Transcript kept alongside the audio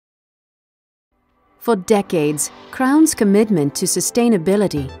For decades, Crown's commitment to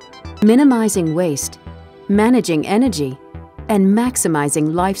sustainability, minimizing waste, managing energy, and maximizing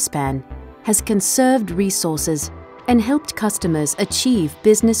lifespan has conserved resources and helped customers achieve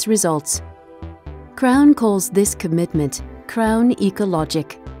business results. Crown calls this commitment Crown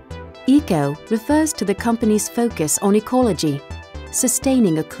Ecologic. Eco refers to the company's focus on ecology,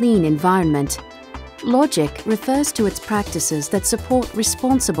 sustaining a clean environment. Logic refers to its practices that support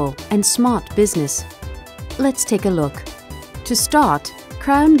responsible and smart business. Let's take a look. To start,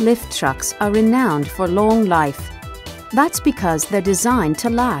 Crown lift trucks are renowned for long life. That's because they're designed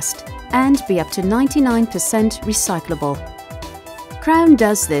to last and be up to 99% recyclable. Crown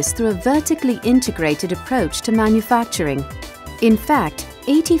does this through a vertically integrated approach to manufacturing. In fact,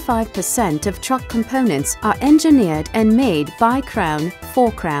 85% of truck components are engineered and made by Crown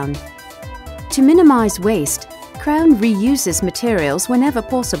for Crown. To minimize waste, Crown reuses materials whenever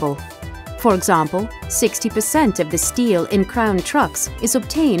possible. For example, 60% of the steel in Crown trucks is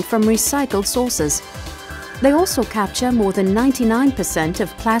obtained from recycled sources. They also capture more than 99% of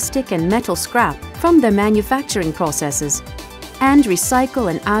plastic and metal scrap from their manufacturing processes and recycle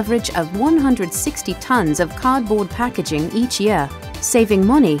an average of 160 tons of cardboard packaging each year, saving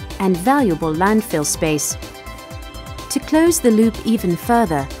money and valuable landfill space. To close the loop even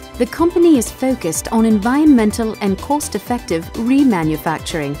further, the company is focused on environmental and cost-effective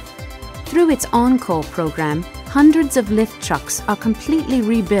remanufacturing. Through its Encore program, hundreds of lift trucks are completely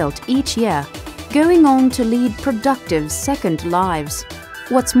rebuilt each year, going on to lead productive second lives.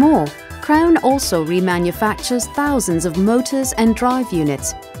 What's more, Crown also remanufactures thousands of motors and drive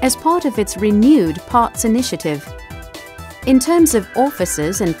units as part of its renewed parts initiative. In terms of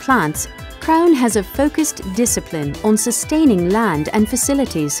offices and plants, Crown has a focused discipline on sustaining land and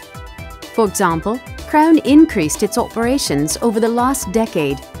facilities. For example, Crown increased its operations over the last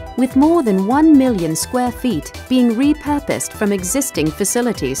decade, with more than 1 million square feet being repurposed from existing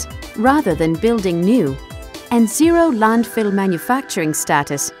facilities rather than building new. And zero landfill manufacturing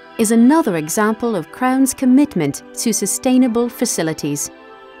status is another example of Crown's commitment to sustainable facilities.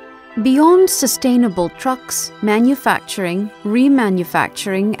 Beyond sustainable trucks, manufacturing,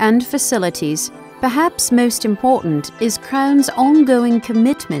 remanufacturing, and facilities, perhaps most important is Crown's ongoing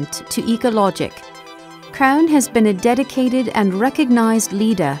commitment to ecologic. Crown has been a dedicated and recognized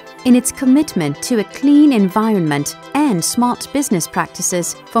leader in its commitment to a clean environment and smart business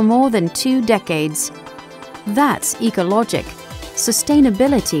practices for more than 2 decades. That's ecologic,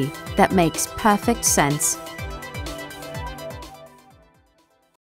 sustainability that makes perfect sense.